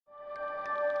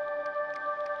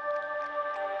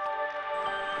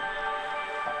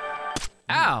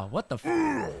Ow, what the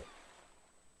f?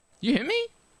 You hit me?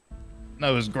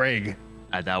 No, it was Greg.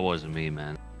 That wasn't me,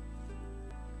 man.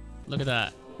 Look at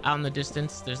that. Out in the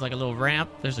distance, there's like a little ramp.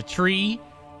 There's a tree.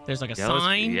 There's like a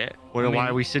sign. Yeah. Why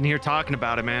are we sitting here talking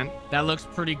about it, man? That looks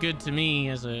pretty good to me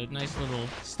as a nice little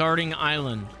starting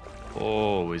island.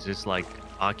 Oh, is this like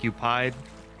occupied?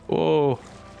 Oh.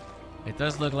 It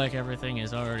does look like everything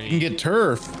is already... You can get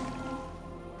turf.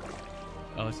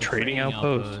 Oh, it's a Trading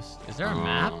outpost. Is there a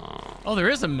map? Oh, there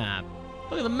is a map.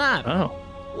 Look at the map. Oh.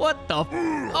 What the...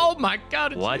 Oh my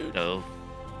god, it's What huge. the...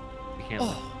 We can't...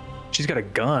 Oh, She's got a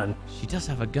gun. she does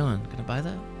have a gun. Can I buy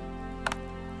that?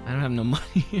 I don't have no money.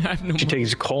 I have no She money.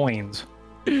 takes coins.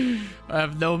 I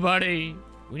have no money.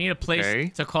 We need a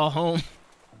place to call home.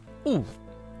 Ooh,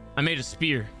 I made a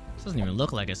spear. This doesn't even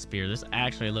look like a spear. This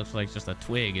actually looks like just a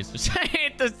twig. It's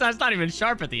just that's not even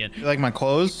sharp at the end. You like my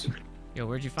clothes? Yo,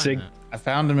 where'd you find Sig. that? I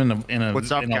found him in a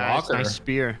What's up, in a guys? locker. Nice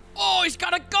spear. Oh, he's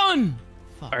got a gun.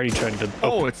 I already tried to.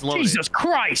 Oh, it's loaded. Jesus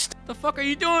Christ! What the fuck are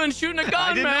you doing shooting a gun,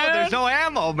 I didn't man? know. There's no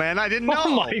ammo, man. I didn't know.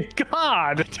 Oh my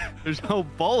God! There's no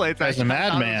bullets. Guy's a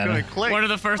madman. One of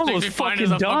the first things Almost we find is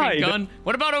a fucking fucking died. gun.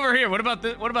 What about over here? What about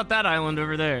that island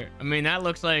over there? I mean, that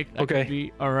looks like that Okay. could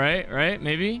be all right, right?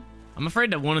 Maybe. I'm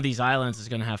afraid that one of these islands is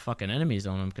gonna have fucking enemies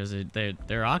on them because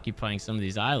they're occupying some of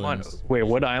these islands. Wait,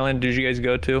 what island did you guys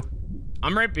go to?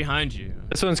 I'm right behind you.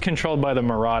 This one's controlled by the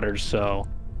Marauders, so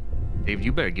Dave,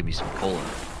 you better give me some cola.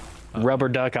 Rubber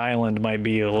Duck Island might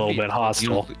be a little bit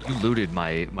hostile. You looted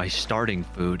my starting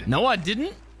food. No, I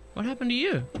didn't. What happened to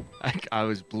you? I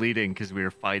was bleeding because we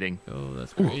were fighting. Oh,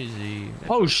 that's crazy.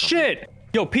 Oh shit!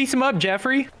 Yo, piece him up,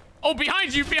 Jeffrey. Oh,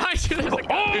 behind you, behind you. There's a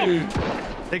gun.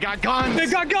 They got guns. They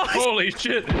got guns. Holy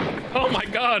shit! Oh my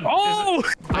god! Oh!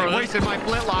 I wasted my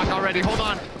flintlock already. Hold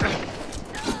on.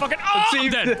 Fucking. Oh, I'm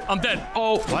dead. I'm dead.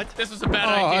 Oh! What? This was a bad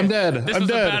Oh, idea. I'm dead. This I'm was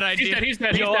dead. a bad idea. He's dead. He's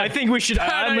dead. Yo, He's I dead. think we should.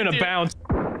 I'm gonna idea. bounce.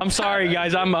 I'm sorry,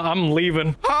 guys. I'm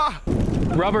leaving.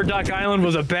 Rubber Duck Island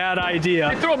was a bad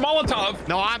idea. Throw a Molotov.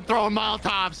 No, I'm throwing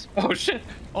Molotovs. Oh shit!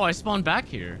 Oh, I spawned back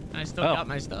here. And I still Oh. got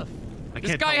my stuff.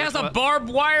 This can't guy tell has which a one. barbed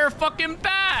wire fucking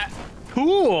bat.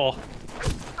 Cool.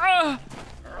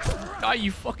 God,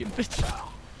 you fucking bitch.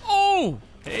 Oh.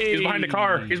 Hey. He's behind the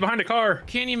car. He's behind the car.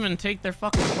 Can't even take their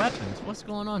fucking weapons. What's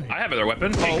going on here? I have another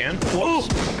weapon. You can. Whoops.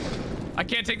 I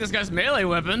can't take this guy's melee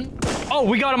weapon. Oh,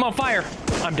 we got him on fire.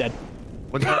 I'm dead.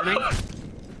 What's happening?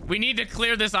 We need to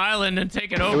clear this island and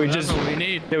take it over. we That's just- what we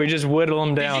need. Yeah, we just whittle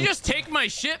him Did down. you just take my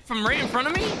shit from right in front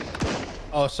of me?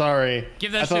 Oh, sorry.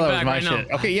 Give that I thought shit that back was my right shit.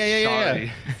 now. Okay, yeah. Sorry.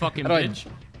 You fucking How do I- bitch.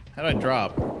 How do I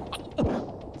drop?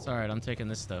 It's all right. I'm taking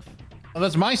this stuff. Oh,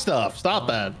 that's my stuff. Stop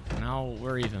that. Now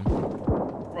we're even.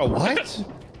 Bro, what?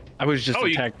 I was just Oh,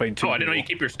 you, attacked by two. I didn't know you people.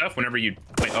 keep your stuff whenever you.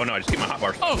 Wait, oh no, I just keep my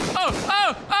hotbars.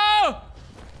 Oh!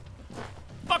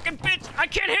 Fucking bitch! I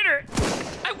can't hit her.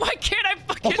 Why can't I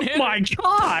fucking hit Oh my her?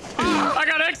 God! I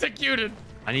got executed.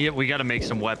 We gotta make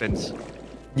some weapons.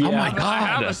 Yeah. I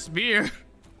have a spear,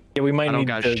 Yeah, we might I need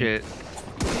don't got to. shit.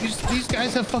 These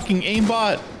guys have fucking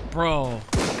aimbot. bro.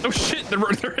 Oh shit! They're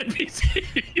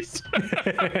NPCs.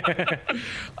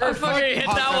 I fucking hit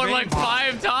that one like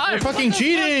 5 times. They're fucking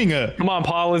cheating. Come on,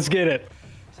 Paul, let's get it.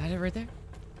 Is that it right there?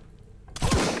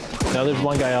 No, there's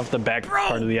one guy off the back Bro,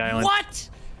 part of the island. what?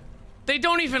 They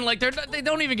don't even like they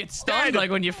don't even get stunned Dead.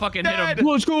 like when you fucking hit Dead. them.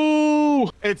 Let's go!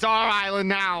 It's our island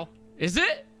now. Is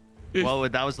it? Well,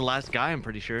 that was the last guy, I'm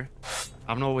pretty sure.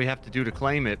 I don't know what we have to do to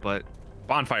claim it, but...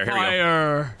 Bonfire. Here we go.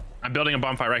 Fire. I'm building a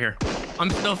bonfire right here. I'm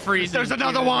still freezing. There's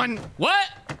another one! What?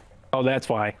 Oh, that's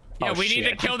why. Yeah, Oh, we need to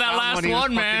shit. kill that Found last he was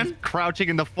one, fucking man. Crouching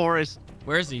in the forest.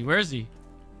 Where is he? Where is he?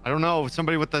 I don't know.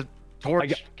 Somebody with the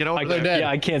torch. Get over they're there. dead. Yeah,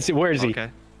 I can't see. Where is he? Okay.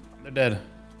 They're dead.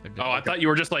 Oh, I thought you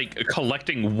were just like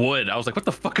collecting wood. I was like, what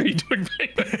the fuck are you doing?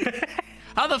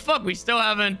 How the fuck? We still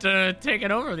haven't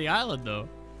taken over the island though.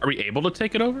 Are we able to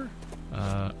take it over?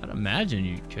 I'd imagine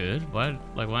you could. Why?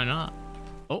 Like, why not?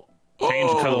 Oh, Change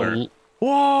color.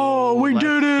 Whoa, we Let's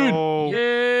did it! go.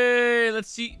 yay! Let's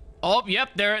see. Oh, yep.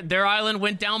 Their island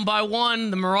went down by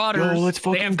 1. The Marauders. Yo, let's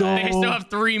fucking go. They still have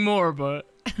 3 more, but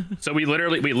So we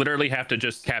literally have to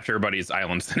just capture everybody's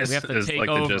islands. we have to take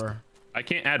over. I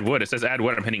can't add wood. It says add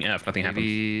wood. I'm hitting F. Nothing happens.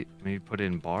 Maybe put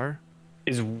in bar?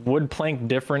 Is wood plank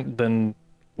different than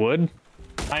wood?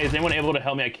 Hi, is anyone able to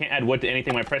help me? I can't add wood to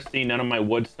anything. When I press C, none of my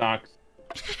wood stocks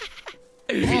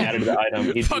be added to the item. Needs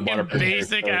to be Fucking waterproof.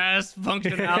 basic So- ass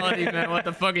functionality, man. What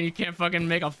the fuck? And you can't fucking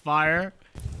make a fire.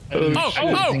 Oh,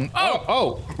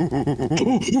 oh.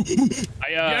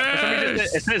 I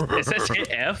for some reason it says hit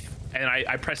F, and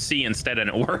I pressed C instead, and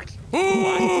it worked.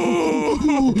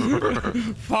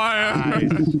 Fire!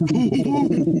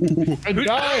 I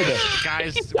died.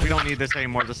 Guys, we don't need this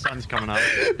anymore. The sun's coming up.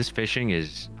 This fishing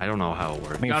is, I don't know how it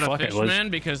works. I mean, Got a fuck fish, it, man,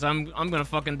 because I'm gonna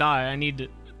fucking die. I need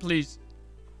it. Please.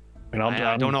 And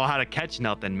I don't know how to catch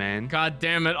nothing, man. God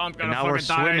damn it! I'm gonna now fucking we're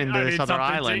die. swimming to I this need other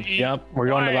something island. to eat. Yep, we're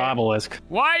going to the obelisk.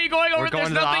 Why are you going over? We're going There's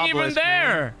to the nothing even obelisk,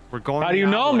 there. man. We're going. How to do you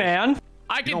the know, obelisk. man?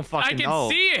 I can don't fucking know.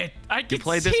 see it. I can You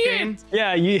played this see game? it.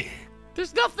 Yeah, you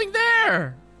There's nothing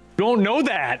there. don't know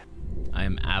that. I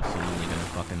am absolutely gonna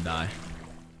fucking die.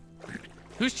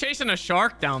 Who's chasing a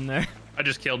shark down there? I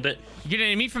just killed it. You get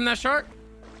any meat from that shark?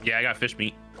 Yeah, I got fish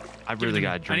meat. I Give it really to me.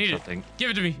 gotta I drink need something. it. Give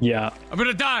it to me. Yeah. I'm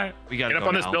gonna die. We gotta Get up go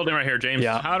on this now. building right here, James.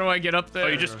 Yeah. How do I get up there? Oh,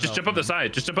 you just jump up the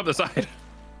side. Just jump up the side.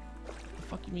 The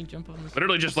fuck you mean jump on this?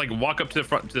 Literally, just like walk up to the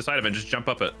front, to the side of it, and just jump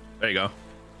up it. There you go.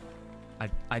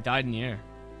 I died in the air.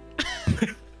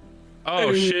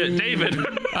 Oh shit, David.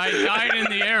 I died in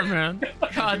the air, man.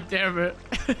 God damn it.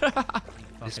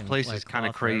 This place is kind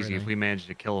of crazy if we manage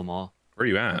to kill them all. Where are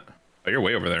you at? Oh, you're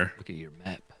way over there. Look at your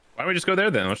map. Why don't we just go there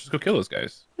then? Let's just go kill those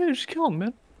guys. Yeah, just kill him,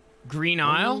 man. Green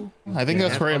Isle? I think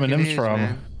that's where fucking Eminem's is, from.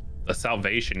 man. The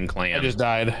Salvation Clan. I just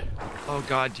died. Oh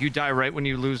god, do you die right when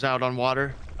you lose out on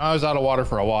water? I was out of water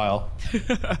for a while.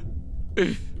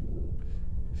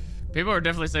 People are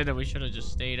definitely saying that we should have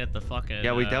just stayed at the fucking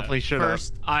Yeah, we definitely should have.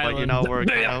 first island. But you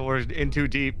know, we're in too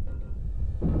deep.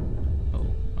 Oh,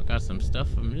 I got some stuff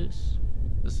from this.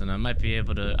 Listen, I might be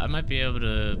able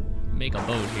to make a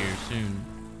boat here soon.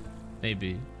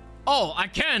 Maybe. Oh, I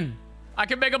can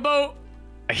make a boat.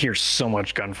 I hear so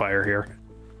much gunfire here.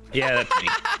 Yeah, that's me.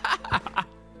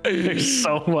 There's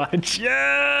so much.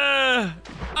 Yeah.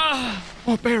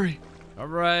 Oh, Barry. All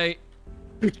right.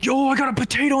 Yo, I got a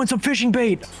potato and some fishing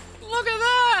bait. Look at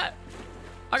that.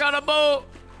 I got a boat.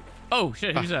 Oh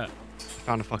shit, who's that?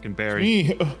 Found a fucking berry.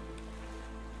 Me.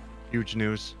 Huge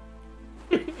news.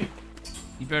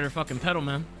 You better fucking pedal,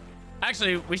 man.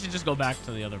 Actually, we should just go back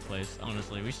to the other place.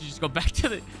 Honestly, we should just go back to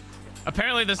the.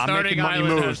 Apparently, the starting making money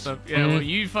island has moves. stuff. Yeah, well,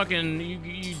 you fucking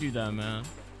you do that, man.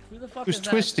 Who the fuck Who's is that?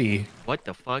 Twisty? What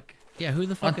the fuck? Yeah, who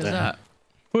the fuck What is the that?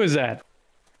 Who is that?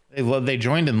 They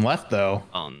joined and left though.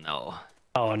 Oh no.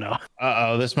 Oh no. Uh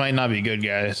oh, this might not be good,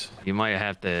 guys. You might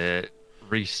have to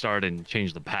restart and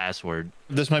change the password.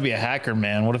 This might be a hacker,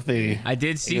 man. What if they? I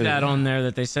did see that on there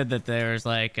that they said that there's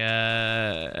like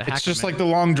It's just like the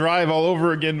long drive all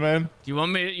over again, man. Do you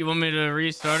want me to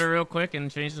restart it real quick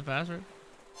and change the password?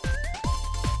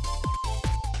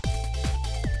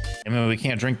 I mean, we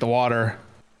can't drink the water.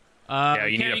 Yeah,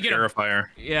 you need a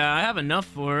purifier. Yeah, I have enough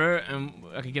for it, and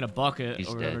I could get a bucket He's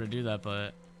or whatever dead. to do that,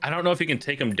 but I don't know if you can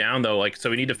take them down though. Like, so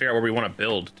we need to figure out where we want to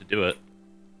build to do it.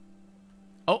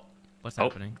 oh, what's Oh,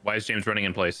 happening? why is James running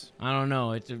in place? I don't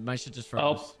know. My shit just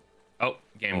froze. Oh,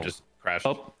 game just crashed.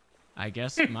 Oh. I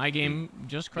guess my game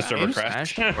just crashed. server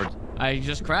crashed. Or- I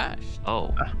just crashed.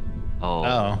 oh. Oh.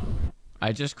 Oh.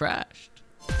 I just crashed.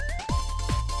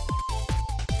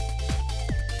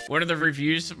 One of the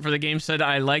reviews for the game said,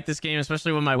 I like this game,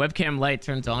 especially when my webcam light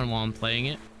turns on while I'm playing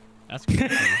it. That's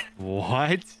creepy.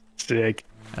 What? Sick.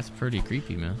 That's pretty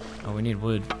creepy, man. Oh, we need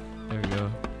wood. There we go.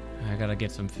 I gotta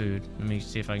get some food. Let me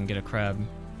see if I can get a crab.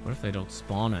 What if they don't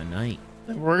spawn at night?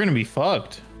 We're gonna be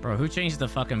fucked. Bro, who changed the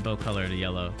fucking boat color to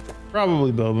yellow?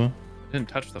 Probably Boba. Didn't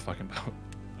touch the fucking boat.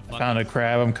 I found a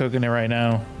crab. I'm cooking it right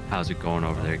now. How's it going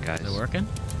over there, guys? Is it working?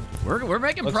 We're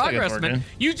making Looks like it's progress, man.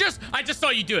 working. I just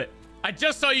saw you do it. I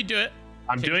just saw you do it.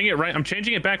 I'm doing it right. I'm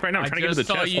changing it back right now. I'm I trying to get to the just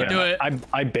saw chest. you right do now. it.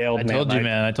 I bailed, I man. told you,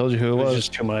 man. I told you who it It was was.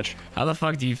 just too much. How the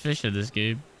fuck do you fish in this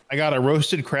game? I got a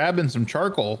roasted crab and some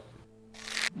charcoal.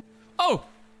 Oh!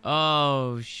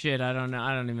 Oh, shit. I don't know.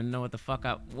 I don't even know what the fuck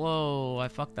Whoa, I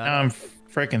fucked that Now up. I'm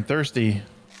freaking thirsty.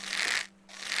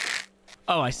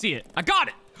 Oh, I see it. I got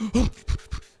it!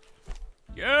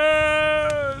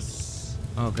 Yes!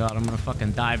 Oh, God. I'm gonna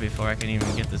fucking die before I can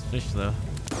even get this fish, though.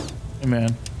 Hey,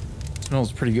 man. It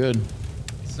smells pretty good.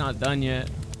 It's not done yet.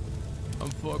 I'm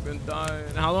fucking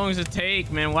dying. How long does it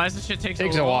take, man? Why does this shit take so long?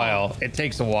 It takes a while. It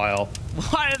takes a while.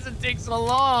 Why does it take so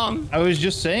long? I was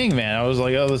just saying, man. I was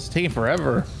like, oh, this is taking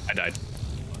forever. I died.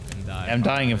 Fucking die. I'm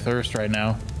dying of thirst right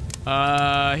now.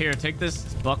 Here, take this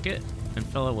bucket and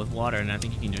fill it with water, and I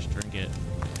think you can just drink it.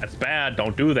 That's bad.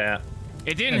 Don't do that.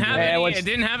 It didn't have Yeah, any. what's- It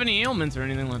didn't have any ailments or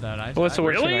anything like that. What's the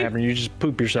worst Really? thing that happened? You just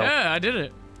poop yourself. Yeah, I did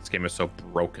it. This game is so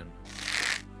broken.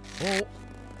 Oh,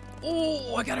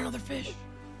 oh! I got another fish.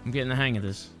 I'm getting the hang of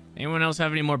this. Anyone else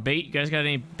have any more bait? You guys got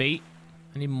any bait?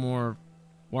 I need more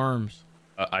worms.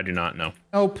 I do not know.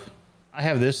 Nope. I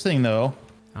have this thing, though.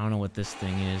 I don't know what this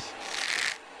thing is.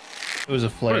 It was a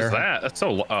flare. What is that? That's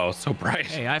so bright.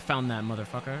 Hey, I found that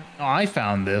motherfucker. Oh, I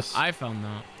found this. I found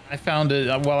that. I found it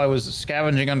while I was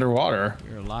scavenging underwater.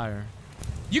 You're a liar.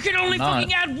 You can only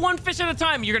fucking add one fish at a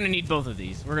time. You're gonna need both of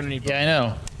these. We're gonna need both. Yeah, I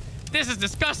know. This is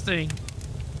disgusting.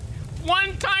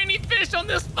 One tiny fish on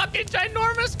this fucking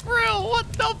ginormous grill.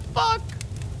 What the fuck?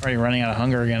 Already running out of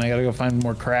hunger again. I gotta go find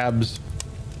more crabs.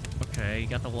 Okay, you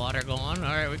got the water going. All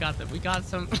right, we got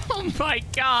some. Oh my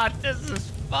god, this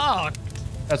is fucked.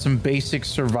 Got some basic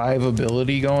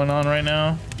survivability going on right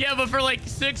now. Yeah, but for like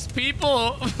 6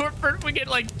 people, we get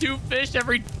like 2 fish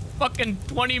every fucking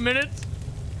 20 minutes.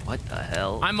 What the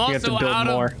hell? I'm also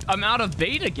out of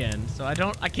bait again, so I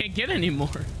can't get any more.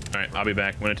 All right, I'll be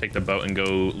back. I'm gonna take the boat and go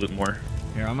loot more.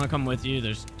 Here, I'm gonna come with you.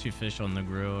 There's 2 fish on the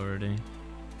grill already. You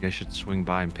guys should swing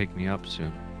by and pick me up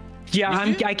soon. Yeah,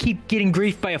 I keep getting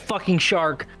griefed by a fucking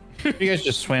shark. You guys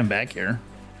just swam back here.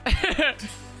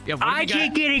 Yeah, I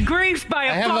keep getting griefed by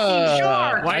a fucking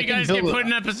shark. Why you guys get put in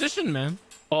that position, man?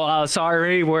 Well,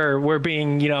 sorry, we're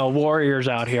being, warriors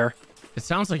out here. It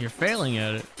sounds like you're failing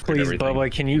at it. Please,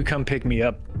 Bubba, can you come pick me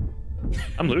up?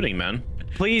 I'm looting, man.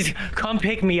 Please come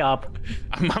pick me up.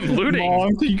 I'm looting.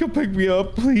 Mom, can you come pick me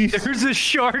up, please? There's a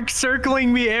shark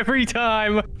circling me every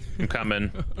time. I'm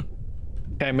coming.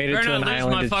 Okay, I made it to an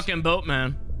island. My fucking boat,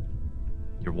 man.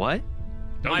 Your what?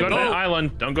 Don't go to that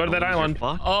island. Don't go to that island.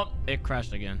 Oh, it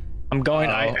crashed again. I'm going.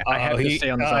 I have to stay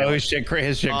on this island. His shit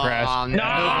crashed. No.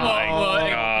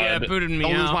 Yeah, it booted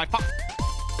me out.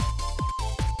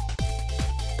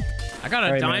 I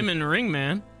got a diamond ring,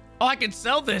 man. Oh, I can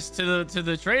sell this to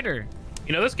the trader.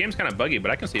 You know, this game's kind of buggy,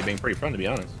 but I can see it being pretty fun, to be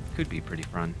honest. Could be pretty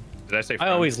fun. Did I say fun?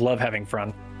 I always love having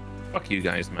fun. Fuck you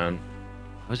guys, man.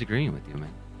 I was agreeing with you,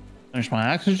 man. Finish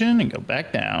my oxygen and go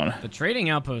back down. The trading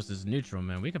outpost is neutral,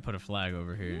 man. We could put a flag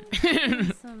over here.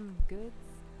 Some goods.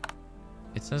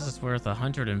 It says it's worth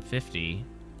 150.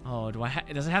 Oh,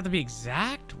 does it have to be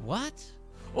exact? What?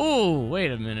 Oh,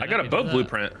 wait a minute. I got a boat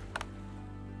blueprint.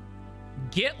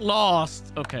 Get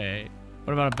lost. Okay.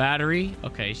 What about a battery?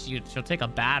 Okay, she'll take a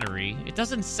battery. It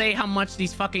doesn't say how much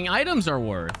these fucking items are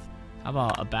worth. How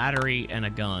about a battery and a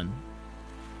gun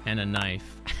and a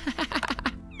knife?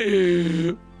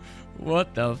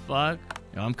 What the fuck?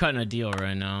 Yo, I'm cutting a deal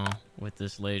right now with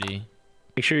this lady.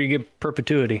 Make sure you get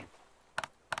perpetuity.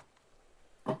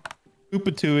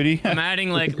 Perpetuity. I'm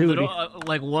adding like little,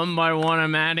 like one by one.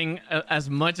 I'm adding as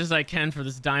much as I can for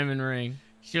this diamond ring.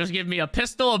 She just give me a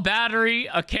pistol, a battery,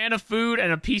 a can of food,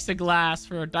 and a piece of glass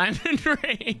for a diamond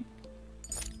ring.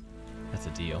 That's a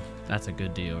deal. That's a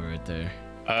good deal right there.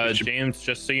 James,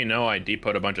 just so you know, I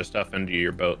depoted a bunch of stuff into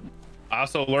your boat. I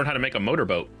also learned how to make a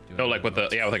motorboat. So like with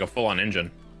like a full-on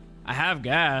engine. I have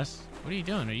gas. What are you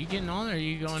doing? Are you getting on or are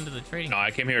you going to the trading? No,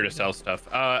 I came here to sell stuff.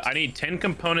 I need 10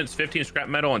 components, 15 scrap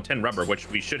metal, and 10 rubber, which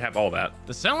we should have all that.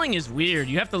 The selling is weird.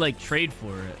 You have to like trade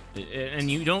for it.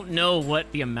 And you don't know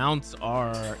what the amounts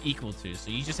are equal to. So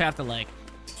you just have to like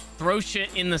throw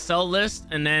shit in the sell list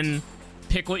and then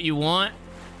pick what you want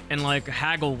and like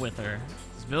haggle with her.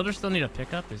 Does Builder still need a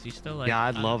pickup? Is he still like... Yeah,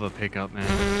 I'd love a pickup,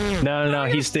 man. No,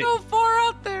 he's so far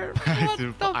out there.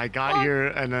 I got here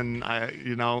and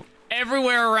then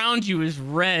everywhere around you is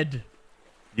red.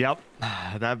 Yep,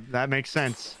 that makes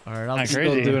sense. All right, I'm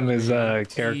still doing his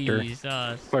character.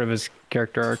 Jesus. Part of his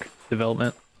character arc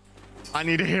development. I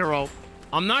need a hero.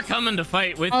 I'm not coming to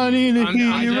fight with I you. need a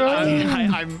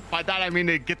hero. By that I mean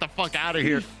to get the fuck out of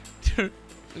here. Look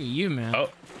at you, man. Oh,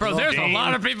 bro, there's a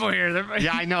lot of people here.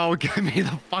 Yeah, I know. Get me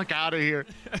the fuck out of here.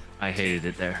 I hated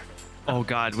it there. Oh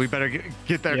God, we better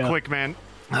get there quick, man.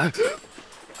 I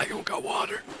don't got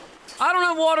water. I don't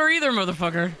have water either,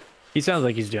 motherfucker. He sounds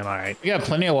like he's doing all right. We got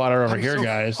plenty of water over here,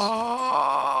 guys.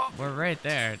 We're right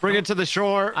there. Bring it to the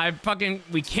shore.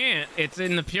 We can't. It's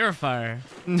in the purifier.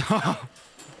 No.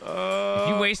 If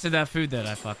you wasted that food that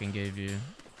I fucking gave you,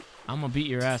 I'm gonna beat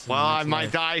your ass. Well, I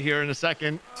might die here in a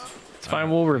second. It's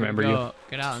fine. We'll remember you.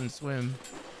 Get out and swim.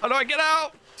 How do I get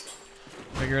out?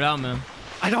 Figure it out, man.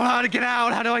 I don't know how to get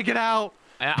out. How do I get out?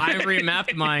 I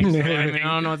remapped mine. So, I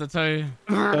don't know what to tell you.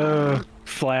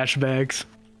 Flashbacks.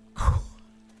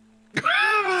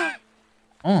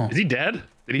 Oh. Is he dead?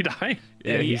 Did he die?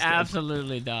 Yeah, he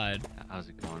absolutely died. How's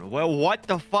it going? Well, what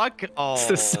the fuck? Oh. It's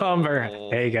the summer.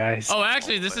 Hey, guys. Oh,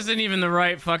 actually, this isn't even the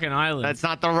right fucking island. That's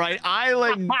not the right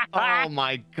island. Oh,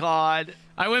 my God.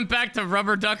 I went back to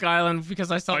Rubber Duck Island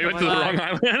because I saw you went to the wrong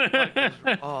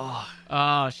island?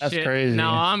 Oh, shit. That's crazy.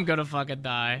 Now I'm gonna fucking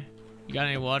die. You got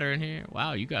any water in here?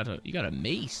 Wow, you got a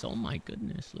mace. Oh, my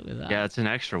goodness. Look at that. Yeah, it's an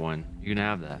extra one. You can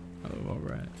have that. Oh, all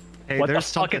right. Hey, What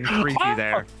there's the fuck something is- creepy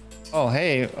there. Oh,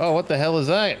 hey. Oh, what the hell is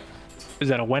that? Is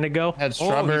that a Wendigo? Had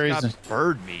strawberries. Oh, he's got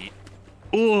bird meat.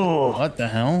 Ooh. What the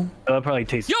hell? That probably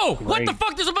tastes Yo, great. what the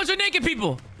fuck? There's a bunch of naked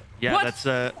people. Yeah, What? that's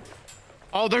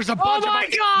Oh, there's a bunch Oh my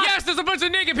of god! Yes, there's a bunch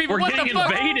of naked people. We're What getting the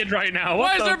fuck? invaded right now. Why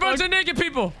What is the there a bunch fuck? of naked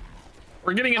people?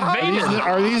 We're getting Are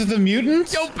invaded. these the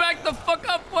mutants? Yo, back the fuck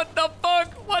up. What the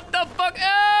fuck? What the fuck?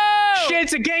 Oh! Shit,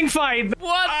 it's a gang fight.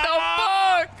 What the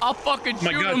fuck? I'll fucking Oh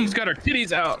my shoot god, him. she's got her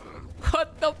titties out.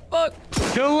 What the fuck?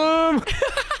 Kill him.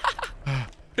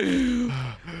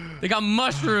 They got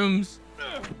mushrooms.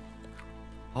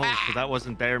 Oh, so that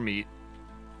wasn't bear meat.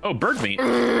 Oh, bird meat.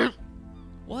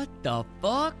 What the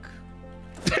fuck?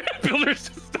 Builders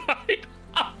just died.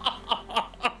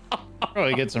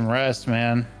 Probably get some rest,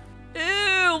 man.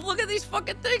 Ew, look at these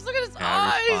fucking things. Look at his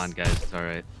Yeah, eyes. respawn, guys. It's all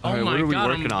right. Oh All right, my what are we God,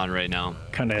 working on right now?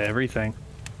 Kind of everything.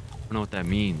 I don't know what that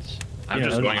means. I'm Yeah,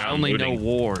 just going I out only and know looting.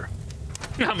 war.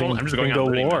 I'm just going out go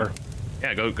looting, war. man.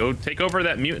 Yeah, go take over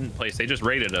that mutant place. They just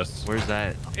raided us. Where's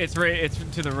that? It's right. It's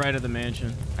to the right of the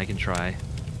mansion. I can try.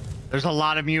 There's a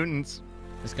lot of mutants.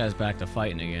 This guy's back to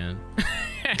fighting again.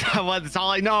 Well, that's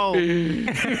all I know.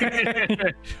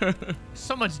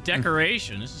 So much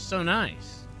decoration. This is so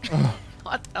nice.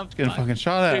 What the Getting fuck? fucking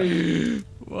shot at.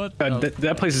 What the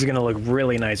That place is gonna look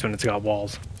really nice when it's got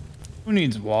walls. Who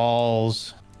needs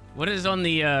walls? What is on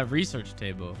the research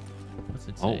table? What's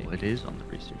it Oh, say? it is on the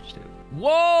research table.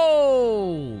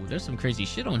 Whoa! There's some crazy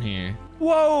shit on here.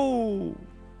 Whoa!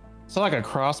 It's like a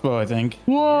crossbow, I think.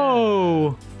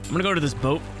 Whoa! I'm gonna go to this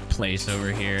boat place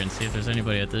over here and see if there's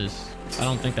anybody at this. I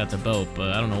don't think that's a boat, but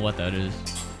I don't know what that is.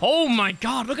 Oh my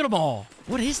god, look at them all.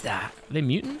 What is that? Are they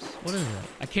mutants? What is that?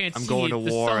 I can't see. I'm going to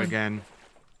the war sun. again.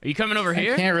 Are you coming over I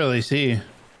here? can't really see.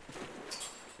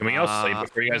 Can we all sleep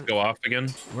before you guys go off again?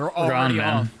 We're We're on, already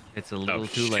man. off. It's a little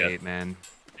too shit. late, man.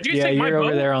 Did you Yeah, take my you're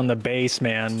over boat? there on the base,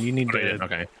 man. You need Oh, I to did,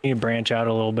 okay. you need to branch out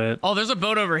a little bit. Oh, there's a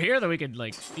boat over here that we could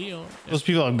like steal. Those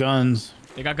people have guns.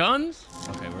 They got guns?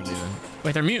 Okay, we're leaving.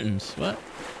 Wait, they're mutants. What?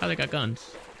 How they got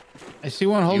guns? I see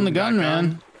one holding the You got gun, man.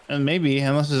 gun? And maybe,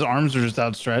 unless his arms are just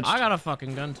outstretched. I got a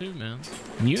fucking gun too, man.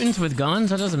 Mutants with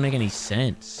guns? That doesn't make any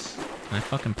sense. Can I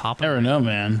fucking pop them? Never know,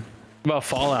 man. What about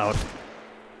Fallout?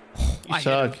 You I hit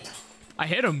suck. I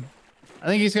hit him. I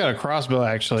think he's got a crossbow,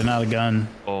 actually, not a gun.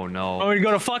 Oh no. Oh, you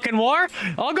go to fucking war?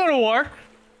 I'll go to war.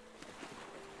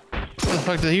 Where the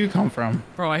fuck did you come from?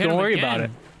 Bro, I hit Don't him worry again. about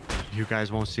it. You guys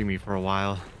won't see me for a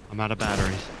while. I'm out of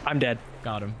batteries. I'm dead.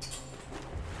 Got him.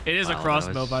 It is Wow, a that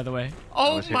crossbow, was- by the way.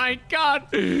 Oh was my god.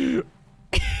 Here's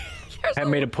I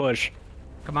made a push.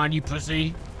 Come on, you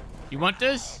pussy. You want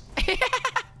this?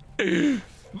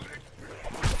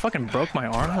 Fucking broke my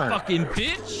armor. Fucking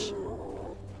bitch.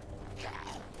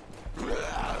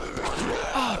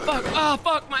 Oh, fuck. Oh,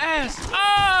 fuck, my ass.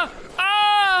 Ah!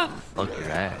 Ah! Fuck your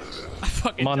ass. I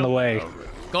fucking I'm on the jumped. way.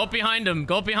 Go up behind him.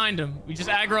 Go up behind him. We just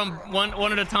aggro him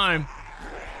one at a time.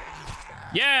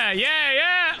 Yeah, yeah,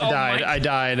 yeah. Oh I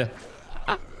died.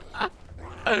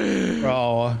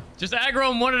 Bro. Just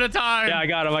aggro him one at a time. Yeah, I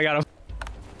got him. I got him.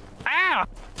 Ah!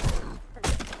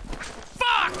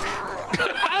 Fuck!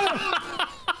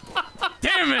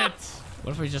 Damn it!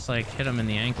 What if we just like hit him in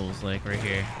the ankles, like right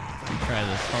here? Let me try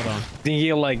this. Hold on. Think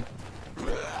he'll like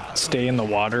stay in the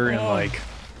water and like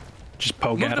just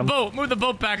poke Move at the him? boat. Move the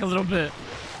boat back a little bit.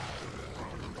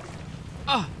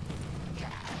 Oh.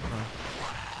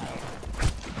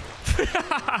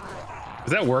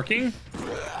 Is that working?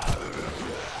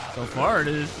 So far it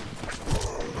is.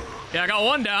 Yeah, I got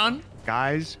one down.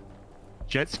 Guys,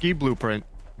 jet ski blueprint.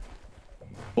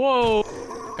 Whoa!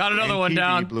 Got another one ATV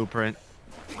down. Blueprint.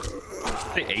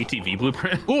 The ATV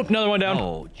blueprint? Oop, another one down.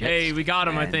 Oh, jet Hey, we got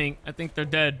him. I man. think. I think they're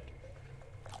dead.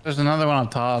 There's another one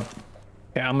up top.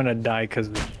 Yeah, I'm gonna die because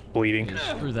of bleeding.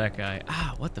 Screw that guy.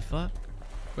 Ah, what the fuck?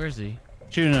 Where is he?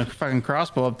 Shooting a fucking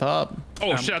crossbow up top.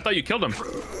 Oh shit, I thought you killed him.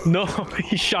 No,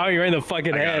 he shot me right in the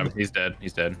fucking I got head. him. He's dead.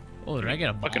 He's dead. Oh, did I get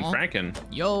a bong? Fucking Franken.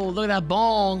 Yo, look at that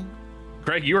bong.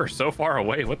 Craig, you are so far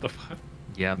away. What the fuck?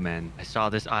 Yeah, man. I saw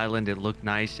this island. It looked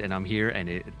nice, and I'm here,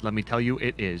 and let me tell you,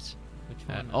 it is. Which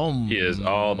one? Oh, He is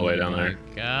all the way down there.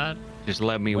 my God. Just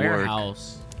let me work.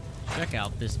 Warehouse. Check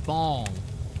out this bong.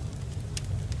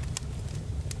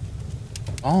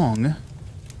 Bong.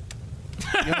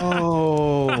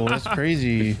 Yo, that's crazy.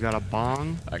 You got a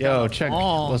bong? Yo, check.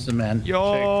 bong. Listen, man.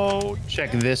 Yo!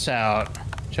 Check this out.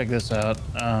 Check this out.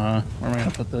 Where am I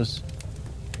gonna put this?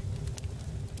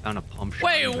 On a pump shop.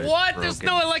 Wait, but it's what? There's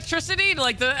broken. no electricity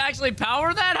like to actually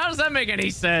power that? How does that make any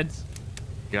sense?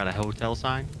 You got a hotel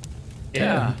sign?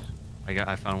 Yeah.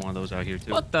 I found one of those out here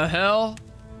too. What the hell?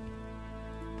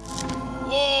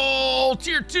 Whoa,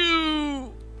 tier 2.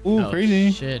 Ooh, Oh,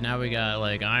 crazy. Shit, now we got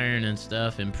like iron and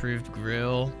stuff, improved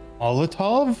grill.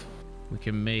 Molotov? We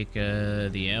can make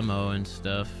the ammo and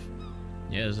stuff.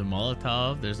 Yeah, there's a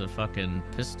Molotov. There's a fucking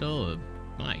pistol.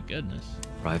 My goodness.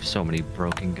 I have so many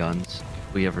broken guns.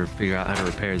 If we ever figure out how to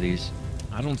repair these.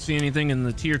 I don't see anything in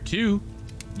the tier 2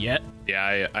 yet.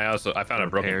 Yeah, I found a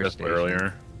broken pistol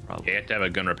earlier. Probably. Yeah, you have to have a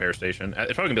gun repair station.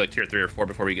 It's probably gonna be like tier 3 or 4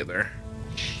 before we get there.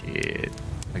 Shit.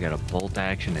 I got a bolt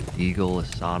action, a deagle, a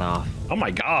sawed off. Oh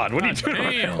my god, what are you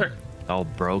doing? All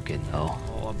broken though.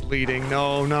 Oh, I'm bleeding.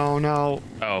 No, no, no.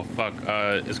 Oh fuck.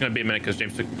 It's gonna be a minute because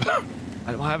James took.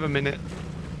 I don't have a minute.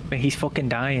 Man, he's fucking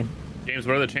dying. James,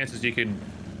 what are the chances you could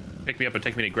pick me up and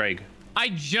take me to Greg? I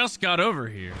just got over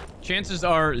here. Chances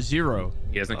are 0.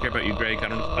 He doesn't care about you, Greg. I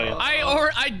don't know what to tell you.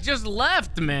 I just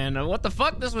left, man. What the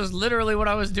fuck? This was literally what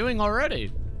I was doing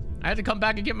already. I had to come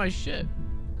back and get my shit.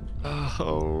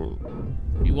 Oh.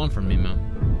 What do you want from me,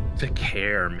 man? To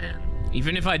care, man.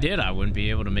 Even if I did, I wouldn't be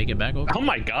able to make it back over. Oh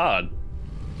my god.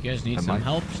 You guys need some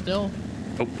help still?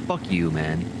 Oh, fuck you,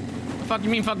 man. The fuck you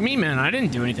mean fuck me, man? I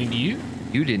didn't do anything to you.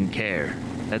 You didn't care.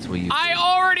 That's what you I did.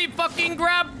 already fucking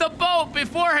grabbed the boat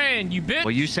beforehand, you bitch.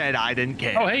 Well, you said I didn't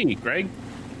care. Oh, hey, Greg.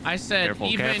 I said Careful,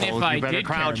 even careful. if I you better did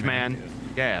crouch, care, man.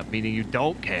 Yeah, meaning you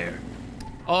don't care.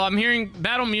 Oh, I'm hearing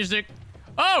battle music.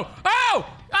 Oh! Oh!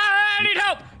 I need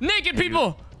help! Naked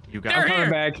people! You got They're it. here!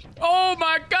 Back. Oh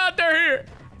my god, they're here!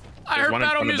 I There's heard one in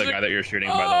battle front music. of the guy that you're shooting,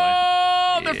 Oh, by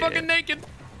the way. they're fucking naked.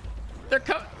 They're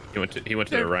He went to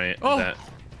the right of that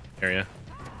area.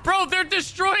 Bro, they're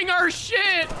destroying our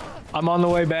shit! I'm on the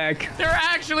way back. They're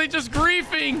actually just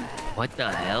griefing! What the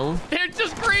hell? They're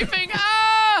just griefing!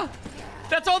 Ah!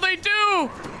 That's all they do!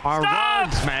 Our Stop!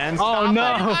 rugs, man. Oh, Stop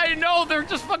no. it. I know, they're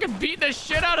just fucking beating the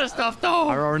shit out of stuff, though!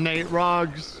 Our ornate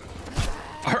rugs.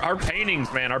 Our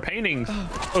paintings, man. Our paintings.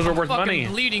 Those are worth fucking money.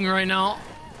 bleeding right now.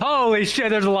 Holy shit,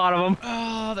 there's a lot of them.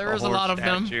 Oh, there is a lot of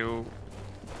them.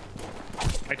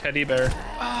 My teddy bear.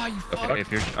 Ah, you fuck.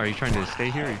 Okay, are you trying to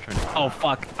stay here or are you trying to... Oh,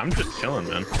 fuck. I'm just chilling,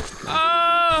 man.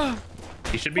 Ah!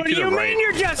 He should be What to do the you right. mean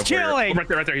you're just of where- chilling? Oh, right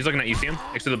there, right there. He's looking at you. See him?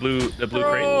 Next to the blue crate.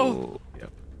 Bro.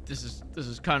 Yep. This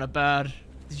is kind of bad.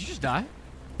 Did you just die?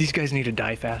 These guys need to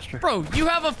die faster. Bro, you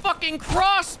have a fucking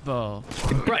crossbow.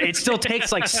 Bro, it still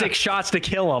takes like 6 shots to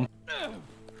kill them.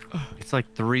 It's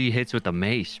like 3 hits with the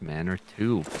mace, man, or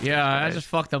 2. Yeah, I just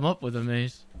fucked them up with a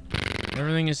mace.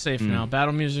 Everything is safe now.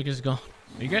 Battle music is gone.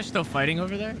 Are you guys still fighting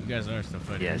over there? You guys are still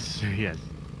fighting. Yes, yes.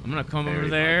 I'm gonna come over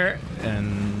there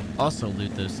and also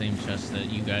loot those same chests that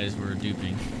you guys were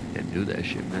duping. Yeah, do that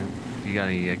shit, man. If you got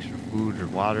any extra food or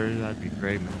water, that'd be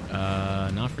great,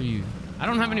 man. Not for you. I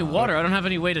don't have any water. I don't have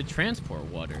any way to transport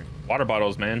water. Water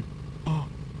bottles, man.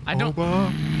 I don't.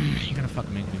 You're gonna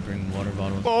fucking make me bring water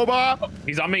bottles. Boba.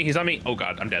 He's on me. He's on me. Oh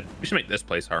god, I'm dead. We should make this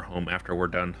place our home after we're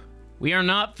done. We are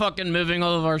not fucking moving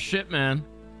all of our shit, man.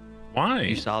 Why? If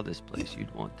you saw this place,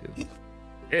 you'd want to.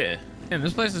 Yeah. Man,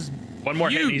 this place is. One more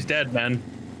hit and huge. he's dead, man.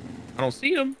 I don't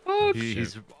see him. Oh,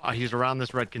 shit. He's around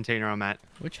this red container I'm at.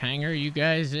 Which hangar are you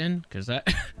guys in? Cause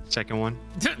that. Second one.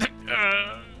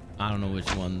 I don't know which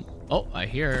one. Oh, I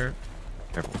hear.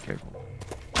 Careful, careful.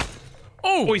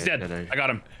 Oh, he's dead. Yeah, I got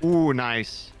him. Ooh,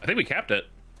 nice. I think we capped it.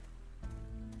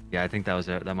 Yeah, I think that was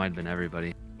it. That might have been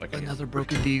everybody. Like Another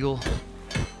broken deagle.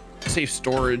 safe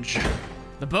storage.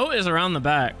 The boat is around the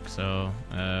back, so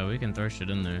we can throw shit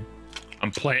in there.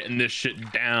 I'm planting this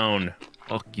shit down.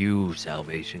 Fuck you,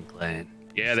 Salvation Clan.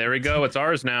 Yeah, there we go. It's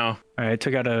ours now. All right,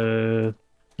 took out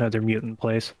another mutant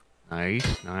place.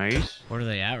 Nice, nice. What are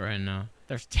they at right now?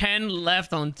 There's 10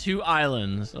 left on 2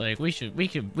 islands. Like we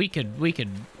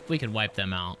could wipe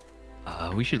them out.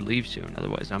 We should leave soon,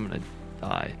 otherwise I'm gonna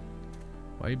die.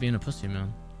 Why are you being a pussy,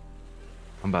 man?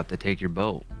 I'm about to take your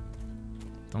boat.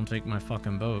 Don't take my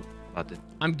fucking boat. About to.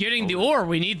 I'm getting the ore.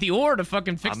 We need the ore to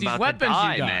fucking fix I'm these about weapons to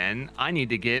die, you got. man. I need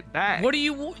to get back. What do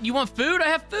you want? Food? I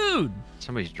have food.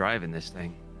 Somebody's driving this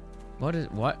thing.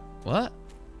 What?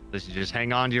 Listen, just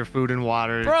hang on to your food and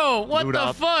water. Bro, what Loot the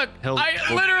up. fuck? I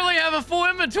literally have a full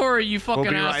inventory, you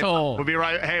fucking asshole. We'll be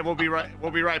right. Hey, we'll be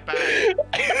right back.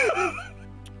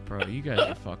 Bro, you guys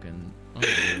are fucking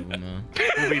unbelievable, man.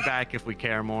 We'll be back if we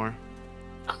care more.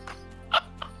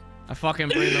 I fucking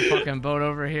bring the fucking boat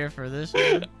over here for this,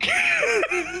 man.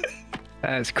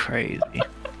 That's crazy.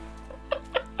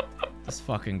 This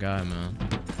fucking guy, man.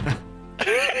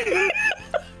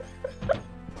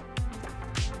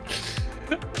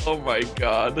 Oh my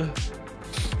god. I'm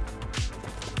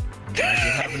glad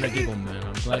you're having a giggle, man.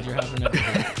 I'm glad you're having a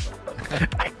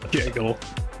giggle. Giggle.